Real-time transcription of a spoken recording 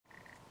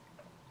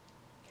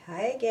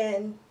Hi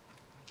again.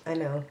 I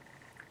know.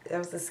 That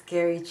was a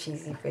scary,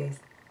 cheesy face.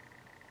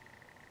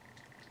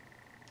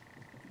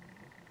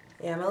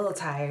 Yeah, I'm a little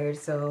tired,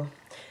 so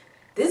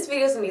this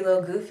video's gonna be a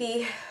little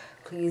goofy.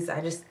 Please, I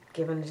just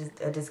give them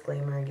a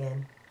disclaimer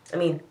again.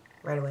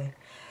 Right away.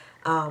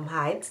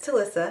 Hi, it's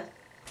Talissa.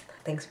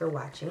 Thanks for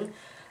watching.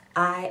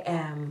 I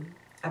am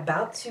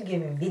about to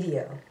give a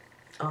video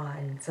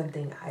on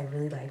something I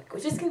really like,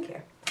 which is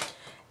skincare.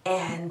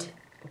 And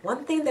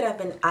one thing that I've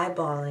been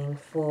eyeballing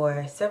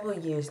for several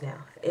years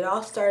now, it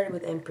all started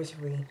with Empress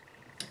Ree,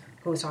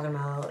 who was talking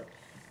about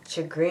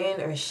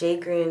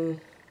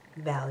Chagrin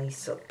Valley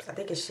soaps. I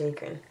think it's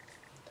Chagrin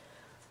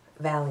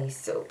Valley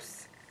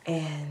soaps.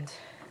 And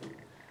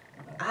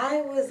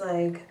I was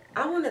like,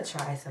 I want to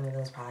try some of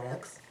those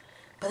products.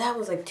 But that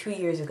was like 2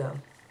 years ago.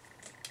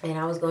 And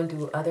I was going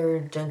through other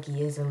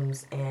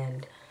junkie-isms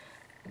and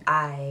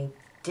I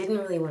didn't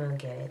really want to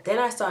get it. Then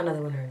I saw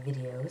another one of her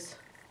videos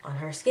on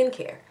her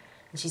skincare.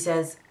 And she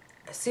says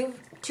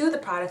two of the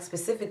products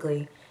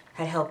specifically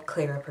had helped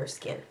clear up her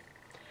skin.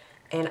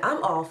 And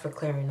I'm all for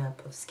clearing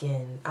up of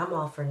skin. I'm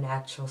all for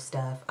natural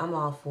stuff. I'm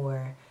all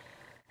for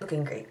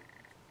looking great.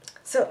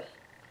 So,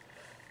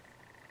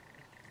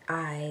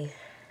 I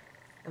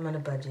am on a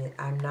budget.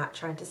 I'm not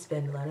trying to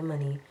spend a lot of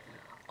money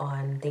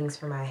on things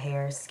for my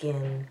hair,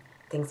 skin,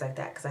 things like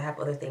that, because I have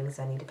other things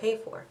I need to pay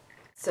for.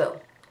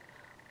 So,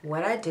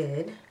 what I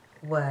did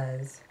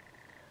was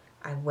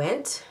I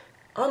went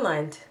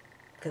online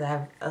because I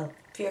have a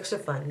few extra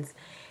funds,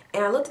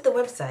 and I looked at the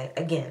website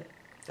again.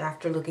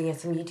 After looking at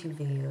some YouTube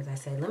videos, I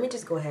said, let me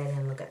just go ahead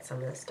and look at some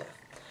of this stuff.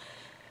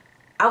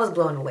 I was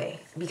blown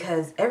away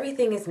because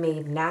everything is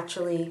made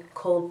naturally,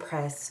 cold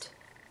pressed,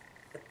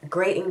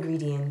 great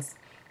ingredients.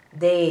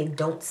 They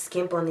don't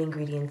skimp on the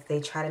ingredients. They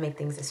try to make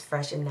things as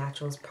fresh and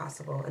natural as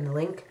possible. And the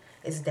link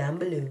is down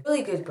below.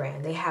 Really good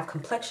brand. They have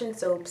complexion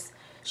soaps,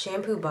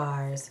 shampoo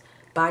bars,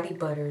 body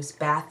butters,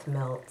 bath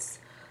melts,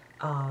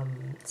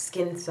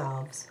 skin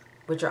salves,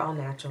 which are all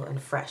natural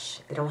and fresh.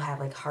 They don't have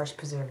like harsh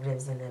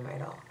preservatives in them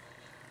at all.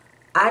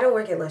 I don't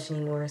work at Lush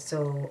anymore,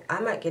 so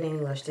I'm not getting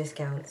any Lush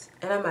discounts,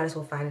 and I might as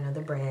well find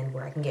another brand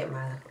where I can get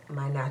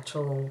my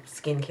natural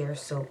skincare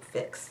soap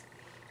fix.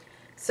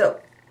 So,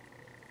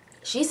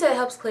 she said it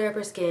helps clear up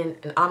her skin,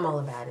 and I'm all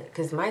about it,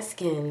 because my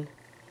skin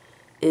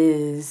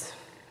is...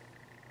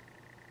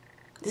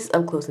 This is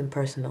up close and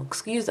personal.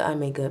 Excuse the eye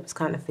makeup, it's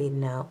kind of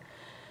fading out.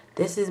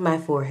 This is my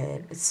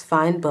forehead. It's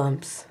fine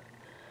bumps.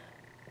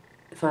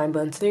 Fine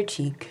bumps in your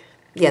cheek.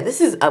 Yeah,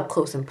 this is up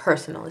close and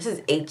personal. This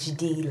is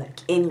HD, like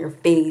in your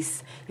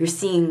face. You're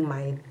seeing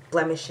my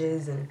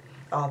blemishes and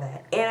all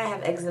that. And I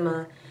have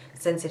eczema,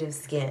 sensitive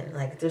skin.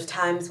 Like there's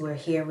times where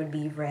here would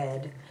be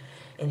red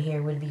and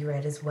here would be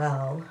red as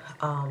well.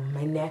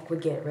 My neck would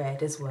get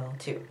red as well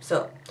too.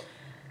 So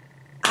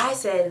I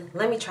said,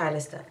 let me try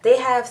this stuff. They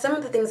have, some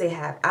of the things they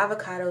have,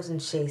 avocados and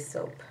Shea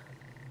soap,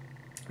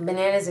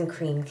 bananas and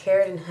cream,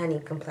 carrot and honey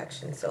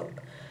complexion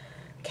soap,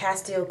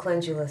 Castile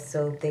calendula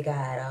soap. They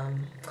got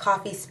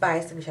coffee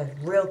spice, which has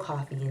real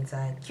coffee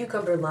inside,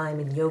 cucumber, lime,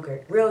 and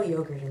yogurt. Real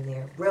yogurt in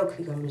there. Real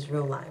cucumbers,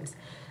 real limes.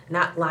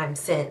 Not lime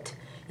scent,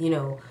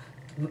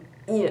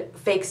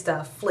 fake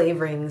stuff,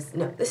 flavorings.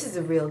 No, this is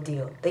a real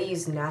deal. They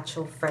use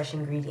natural, fresh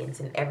ingredients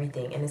in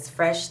everything. And it's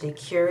fresh. They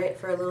cure it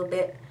for a little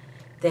bit.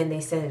 Then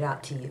they send it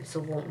out to you. So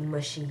it won't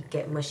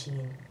get mushy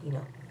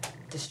and,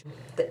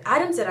 The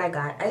items that I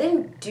got, I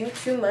didn't do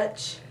too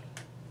much.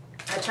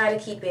 I try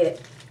to keep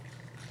it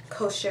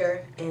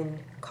kosher and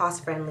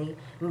cost-friendly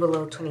and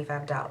below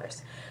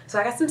 $25. So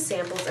I got some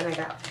samples and I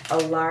got a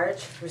large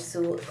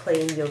Rhassoul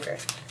plain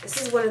yogurt.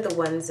 This is one of the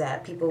ones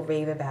that people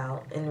rave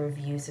about in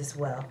reviews as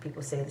well.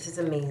 People say this is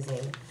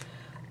amazing.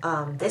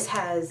 This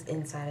has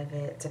inside of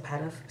it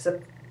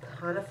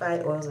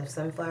saponified oils of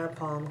sunflower,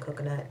 palm,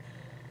 coconut,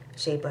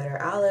 shea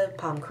butter, olive,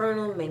 palm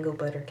kernel, mango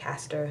butter,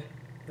 castor,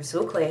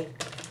 Rhassoul clay,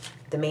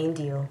 the main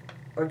deal,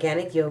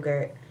 organic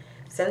yogurt,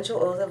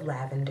 essential oils of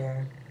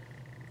lavender,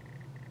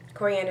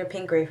 coriander,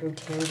 pink grapefruit,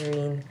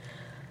 tangerine,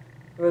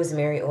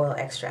 rosemary oil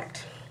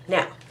extract.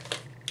 Now,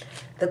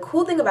 the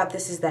cool thing about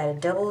this is that it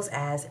doubles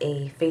as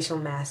a facial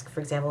mask, for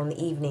example, in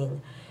the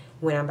evening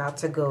when I'm about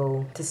to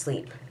go to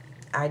sleep.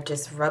 I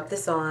just rub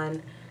this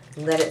on,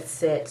 let it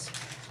sit,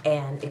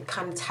 and it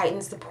kind of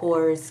tightens the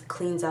pores,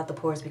 cleans out the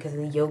pores because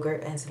the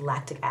yogurt has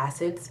lactic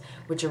acids,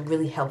 which are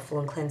really helpful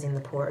in cleansing the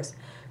pores.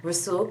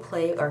 Rhassoul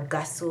clay, or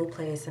Rhassoul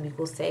clay as some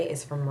people say,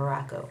 is from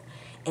Morocco,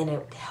 and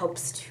it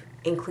helps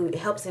improve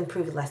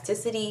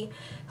elasticity,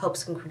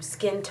 helps improve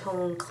skin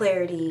tone,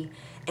 clarity,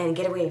 and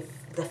get away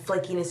the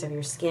flakiness of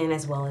your skin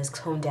as well as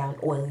tone down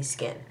oily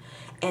skin.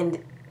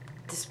 And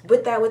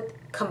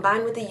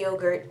combined with the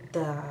yogurt,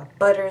 the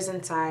butters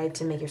inside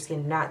to make your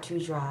skin not too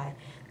dry,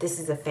 this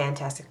is a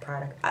fantastic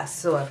product.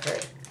 So I've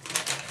heard.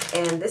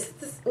 And this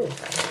is the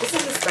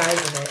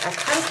size of it. I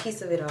cut a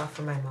piece of it off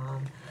for my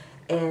mom,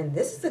 and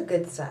this is a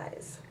good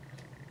size.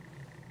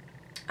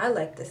 I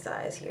like the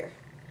size here.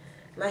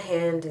 My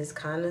hand is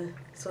kind of,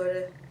 sort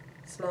of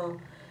small.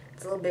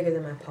 It's a little bigger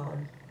than my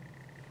palm.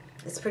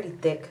 It's pretty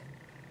thick.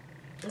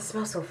 It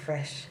smells so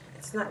fresh.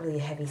 it's not really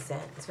a heavy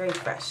scent. It's very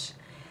fresh.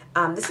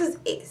 This is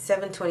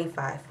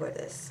 $7.25 for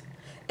this.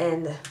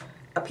 And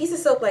a piece of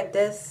soap like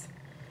this,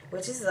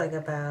 which is like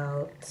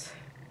about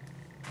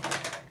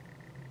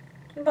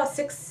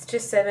 6 to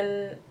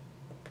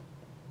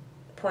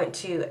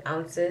 7.2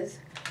 ounces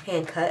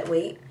hand cut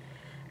weight.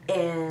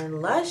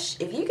 And Lush,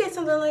 if you get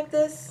something like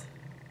this,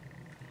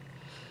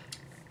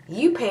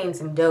 you paying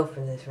some dough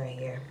for this right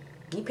here.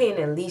 You paying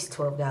at least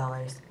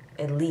 $12,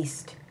 at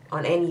least,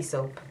 on any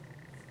soap.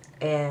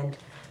 And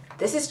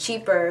this is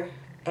cheaper,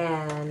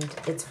 and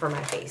it's for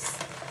my face.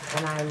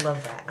 And I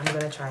love that. I'm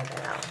going to try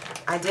that out.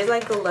 I did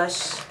like the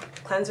Lush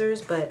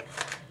cleansers, but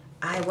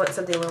I want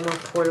something a little more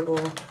portable,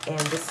 and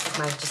this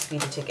might just be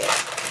the ticket.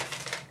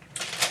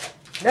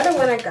 Another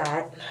one I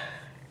got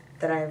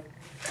that I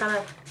kind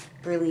of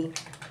really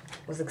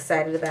was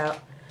excited about.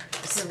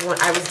 This is one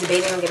I was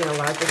debating on getting a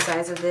larger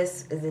size of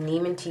this, is the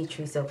Neem and Tea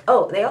Tree soap.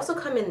 Oh, they also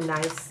come in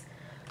nice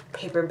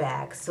paper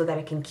bags so that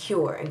it can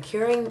cure. And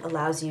curing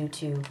allows you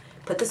to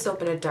put the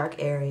soap in a dark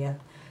area,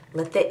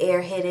 let the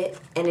air hit it,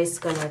 and it's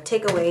going to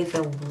take away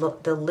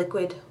the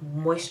liquid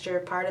moisture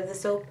part of the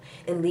soap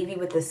and leave you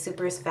with the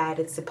super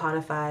fatted,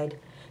 saponified,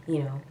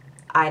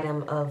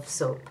 item of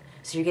soap.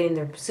 So you're getting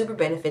the super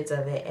benefits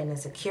of it, and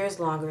as it cures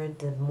longer,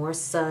 the more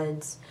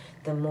suds,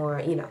 the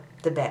more,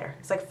 the better.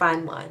 It's like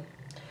fine wine.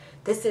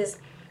 This is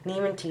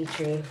Neem and Tea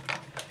Tree.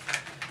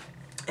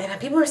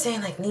 And people are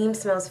saying like neem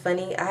smells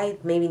funny. I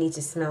maybe need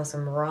to smell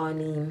some raw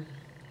neem.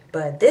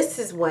 But this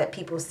is what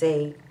people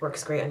say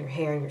works great on your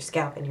hair and your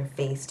scalp and your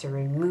face to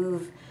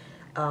remove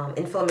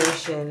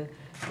inflammation.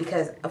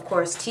 Because, of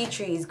course, tea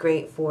tree is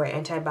great for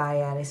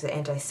antibiotics, it's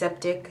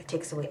antiseptic,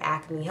 takes away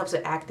acne, helps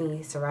with acne,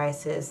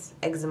 psoriasis,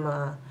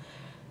 eczema.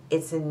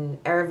 It's an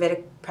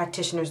Ayurvedic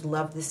practitioners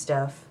love this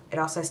stuff. It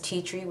also has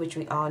tea tree, which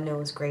we all know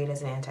is great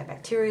as an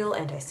antibacterial,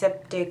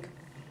 antiseptic,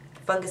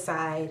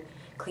 fungicide,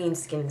 clean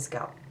skin and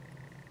scalp.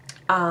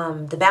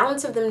 The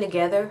balance of them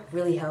together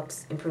really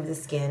helps improve the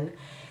skin,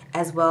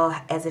 as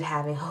well as it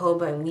having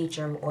jojoba and wheat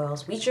germ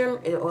oils. Wheat germ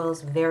oil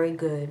is very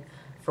good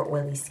for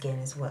oily skin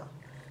as well.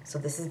 So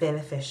this is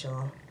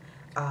beneficial.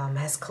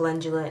 Has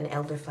calendula and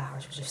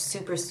elderflowers, which are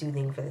super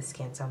soothing for the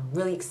skin. So I'm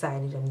really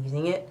excited. I'm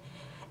using it.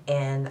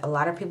 And a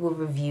lot of people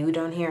reviewed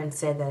on here and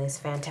said that it's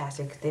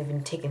fantastic. They've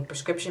been taking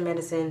prescription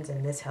medicines,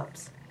 and this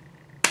helps.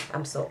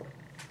 I'm sold.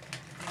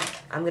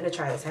 I'm going to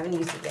try this. I haven't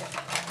used it yet.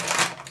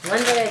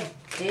 One that I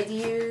did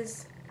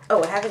use...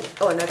 another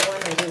one I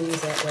didn't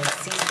use yet was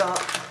sea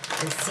salt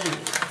and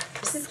seaweed.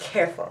 This is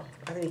careful.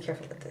 I have to be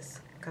careful with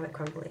this. Kind of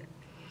crumbly.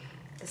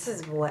 This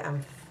is what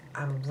I'm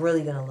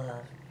really going to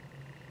love.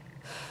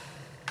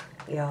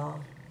 Y'all.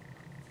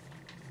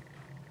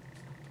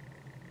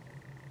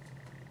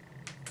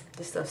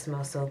 This stuff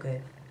smells so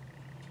good.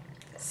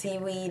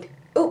 Seaweed.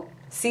 Oh,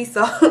 sea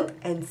salt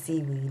and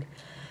seaweed.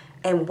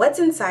 And what's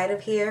inside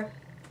of here?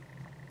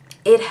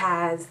 It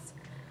has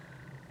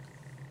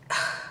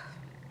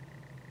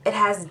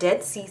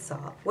dead sea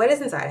salt. What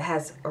is inside? It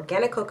has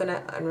organic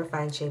coconut,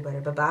 unrefined shea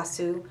butter,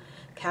 babasu,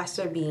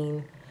 castor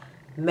bean,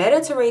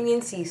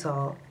 Mediterranean sea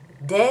salt,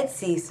 dead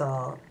sea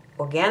salt,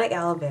 organic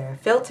aloe vera,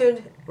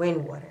 filtered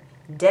rainwater,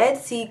 dead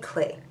sea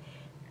clay,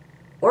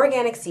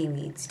 organic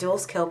seaweeds,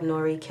 Dulce kelp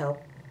nori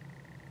kelp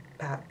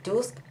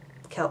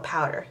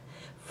powder,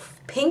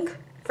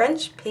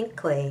 French pink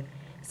clay,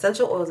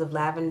 essential oils of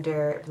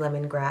lavender,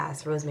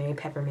 lemongrass, rosemary,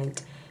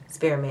 peppermint,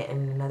 spearmint,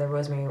 and another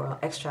rosemary oil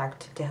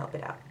extract to help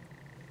it out.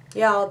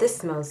 Y'all, this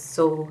smells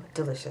so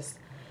delicious.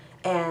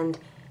 And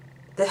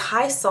the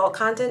high salt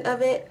content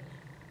of it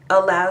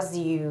allows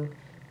you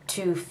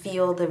to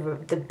feel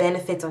the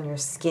benefits on your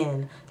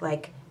skin.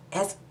 Like, it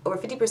has over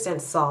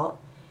 50% salt,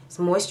 it's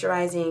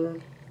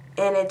moisturizing,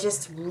 and it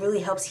just really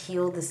helps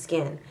heal the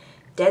skin.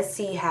 Dead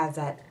Sea has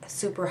that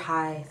super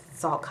high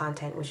salt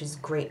content, which is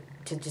great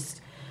to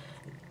just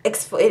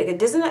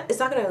exfoliate. It's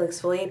not going to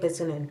exfoliate, but it's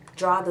going to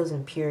draw those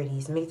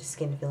impurities and make the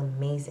skin feel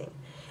amazing.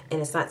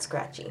 And it's not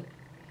scratchy.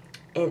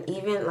 And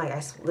even, like,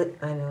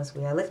 I know it's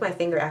weird. I licked my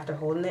finger after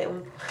holding it,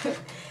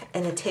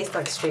 and it tastes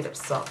like straight up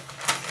salt.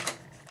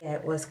 Yeah,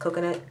 it was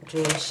Coconut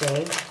Dream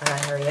Shea. I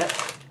gotta hurry up.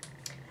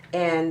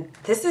 And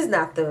this is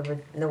not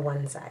the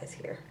one size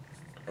here.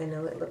 I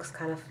know it looks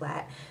kind of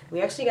flat.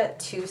 We actually got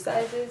two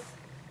sizes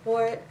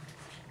for it.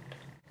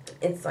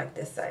 It's like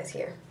this size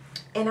here.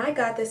 And I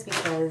got this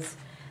because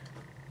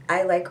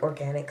I like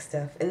organic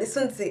stuff. And this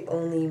one's the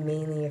only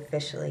mainly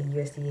officially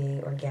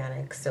USDA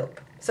organic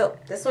soap. So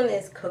this one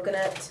is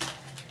coconut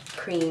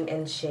cream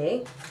and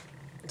shea.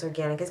 It's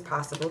organic as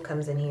possible,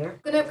 comes in here.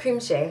 Coconut cream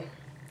shea.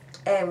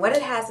 And what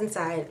it has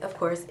inside, of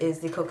course, is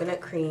the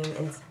coconut cream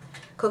and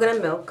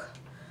coconut milk,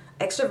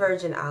 extra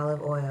virgin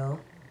olive oil,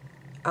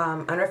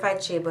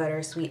 unrefined shea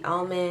butter, sweet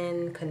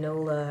almond,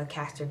 canola,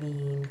 castor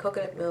bean,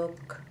 coconut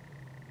milk,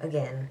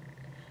 again,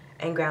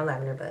 and ground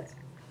lavender buds.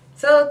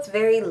 So it's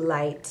very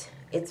light.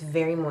 It's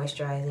very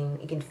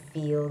moisturizing. You can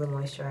feel the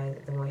moisture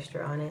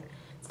on it.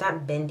 It's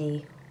not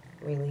bendy,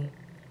 really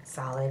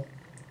solid.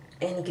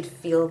 And you can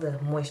feel the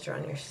moisture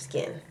on your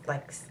skin.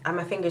 Like,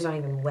 my fingers aren't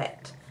even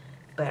wet,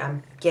 but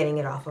I'm getting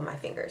it off of my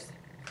fingers.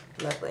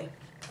 Lovely.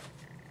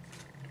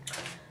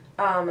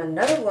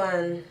 Another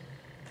one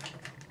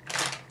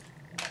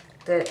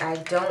that I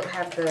don't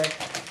have the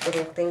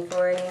little thing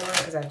for anymore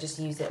because I just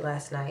used it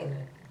last night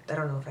and I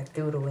don't know if I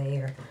threw it away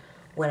or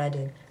what I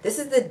did. This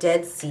is the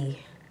Dead Sea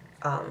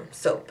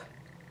soap.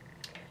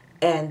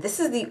 And this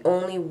is the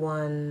only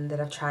one that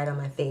I've tried on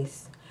my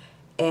face.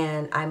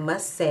 And I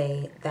must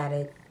say that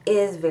it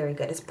is very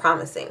good. It's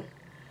promising.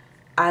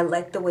 I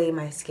like the way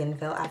my skin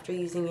felt after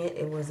using it.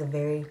 It was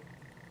I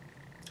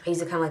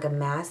used it kind of like a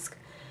mask.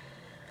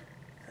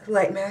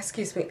 Light mask,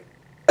 excuse me.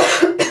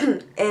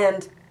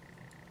 And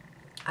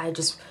I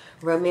just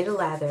made a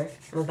lather.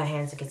 With my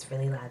hands, it gets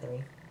really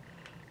lathery.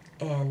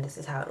 And this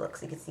is how it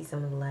looks. You can see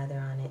some of the lather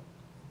on it.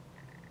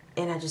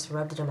 And I just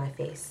rubbed it on my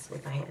face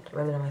with my hand.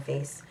 Rubbed it on my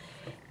face.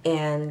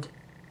 And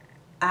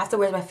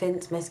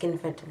afterwards, my skin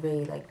felt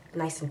really like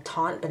nice and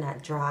taut, but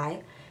not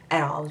dry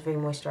at all. It was very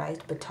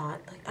moisturized, but taut.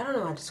 Like, I don't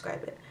know how to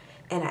describe it.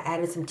 And I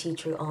added some tea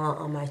tree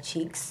on my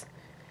cheeks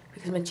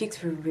because my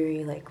cheeks were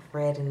very like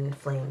red and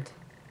inflamed.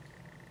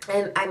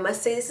 And I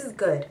must say this is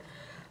good.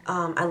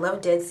 I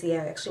love Dead Sea.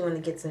 I actually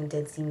want to get some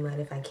Dead Sea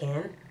mud if I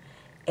can.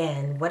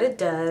 And what it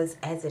does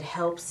is it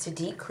helps to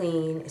deep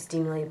clean,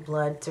 stimulate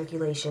blood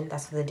circulation.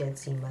 That's what the Dead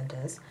Sea mud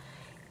does.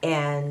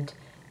 And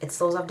it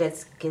slows off dead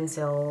skin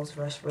cells,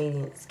 rush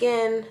radiant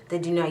skin. They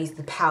do not use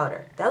the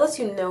powder. That lets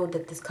you know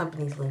that this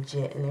company is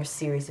legit and they're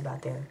serious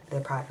about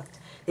their product.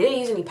 They didn't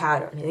use any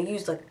powder. They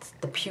used like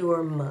the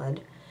pure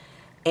mud.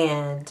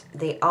 And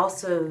they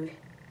also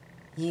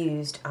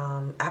used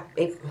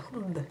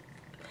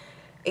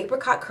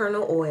apricot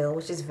kernel oil,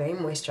 which is very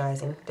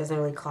moisturizing. Doesn't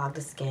really clog the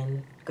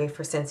skin. Great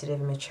for sensitive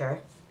and mature.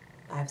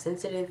 I have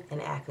sensitive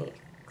and acne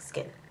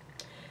skin.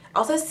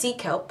 Also sea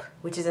kelp,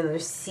 which is another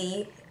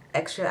sea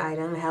extra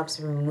item. It helps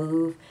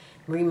remove,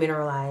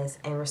 remineralize,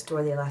 and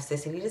restore the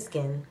elasticity to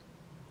skin.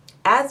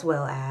 As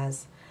well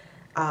as,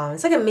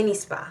 it's like a mini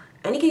spa.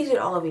 And you can use it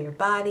all over your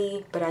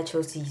body, but I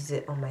chose to use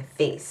it on my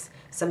face.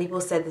 Some people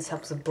said this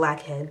helps with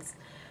blackheads.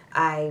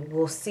 I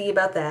will see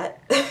about that.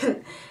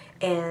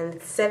 And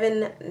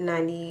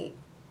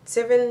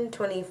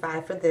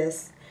 $7.25 for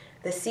this.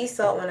 The sea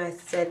salt one I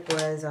said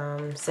was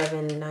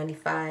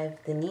 $7.95.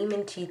 The Neem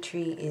and Tea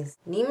Tree is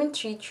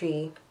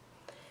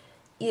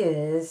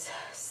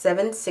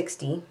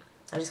 $7.60.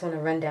 I just want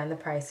to run down the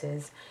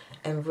prices.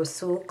 And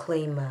Rhassoul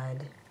clay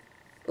mud.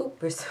 Ooh,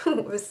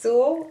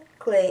 Rhassoul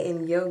clay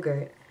and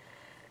yogurt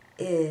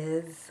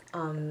is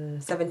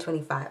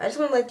 $7.25. I just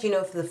want to let you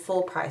know for the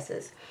full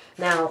prices.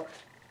 Now,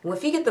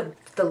 if you get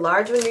the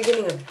large one, you're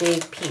getting a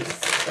big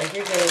piece. Like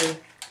you're getting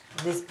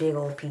this big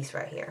old piece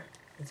right here.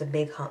 It's a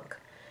big hunk.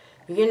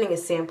 You're getting a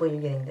sample, you're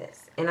getting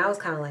this. And I was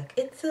kind of like,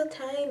 it's so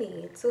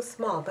tiny, it's so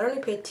small. But I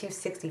only paid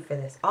 $2.60 for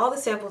this. All the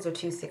samples are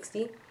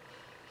 $2.60.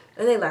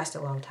 And they last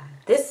a long time.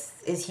 This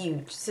is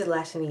huge. This is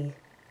lasting me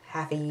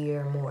half a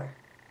year or more.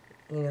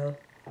 You know?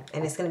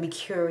 And it's going to be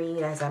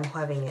curing as I'm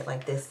having it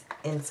like this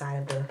inside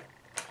of the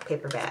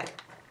paper bag.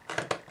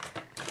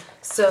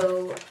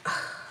 So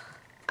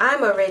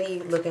I'm already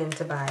looking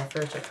to buy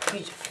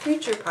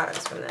future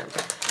products from them.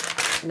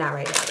 Not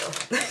right now though.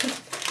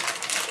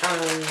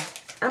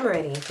 I'm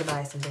ready to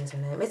buy some things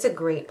from them. It's a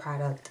great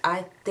product.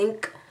 I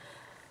think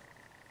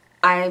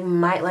I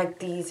might like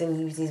these and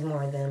use these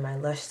more than my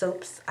Lush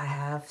soaps. I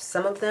have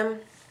some of them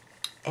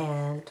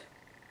and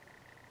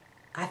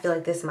I feel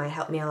like this might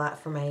help me a lot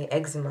for my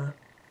eczema.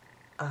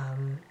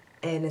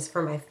 And as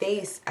for my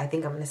face, I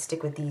think I'm going to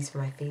stick with these for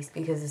my face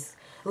because it's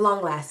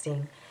long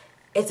lasting.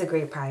 It's a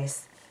great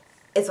price.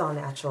 It's all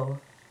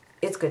natural.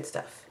 It's good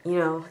stuff. You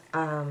know,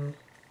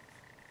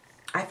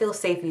 I feel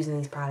safe using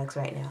these products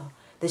right now.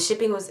 The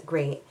shipping was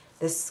great.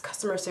 This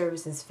customer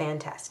service is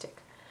fantastic.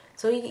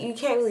 So you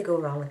can't really go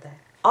wrong with that.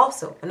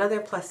 Also,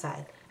 another plus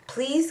side,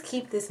 please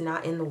keep this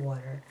not in the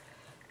water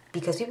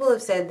because people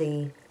have said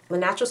when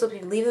natural soaps,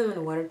 if you leave them in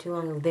the water too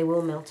long, they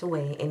will melt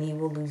away and you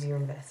will lose your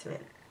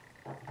investment.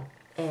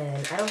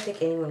 And I don't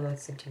think anyone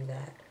wants to do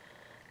that.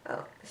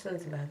 Oh, this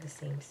one's about the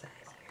same size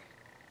here,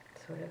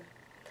 sort of.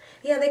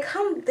 Yeah,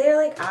 they're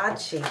like odd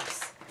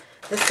shapes.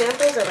 The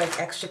samples are like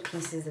extra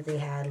pieces that they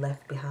had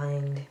left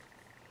behind.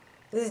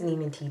 This is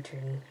Neem and Tea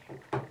Tree.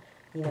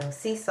 You know,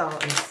 sea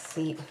salt and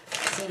seaweed.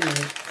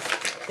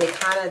 They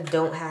kind of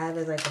don't have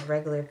as like a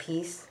regular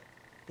piece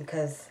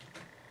because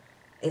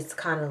it's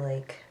kind of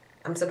like,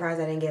 I'm surprised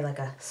I didn't get like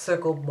a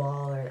circle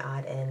ball or an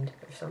odd end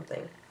or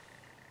something.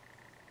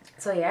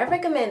 So yeah, I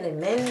recommend it.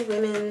 Men,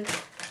 women,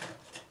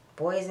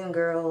 boys and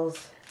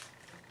girls,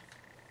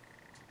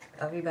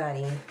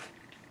 everybody.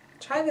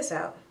 Try this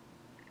out.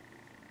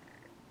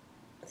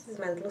 This is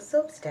my little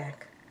soap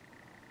stack.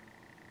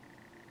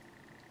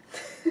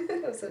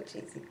 I'm so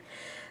cheesy.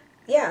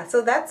 Yeah,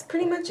 so that's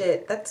pretty much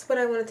it. That's what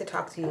I wanted to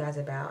talk to you guys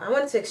about. I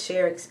wanted to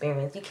share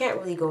experience. You can't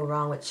really go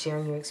wrong with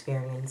sharing your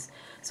experience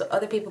so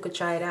other people could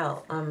try it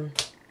out.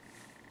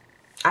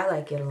 I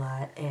like it a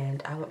lot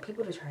and I want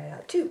people to try it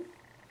out too.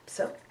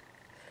 So,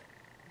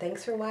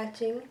 thanks for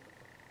watching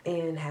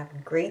and have a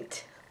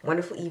great,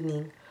 wonderful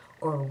evening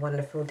or a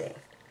wonderful day.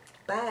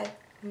 Bye.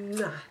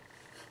 Mwah.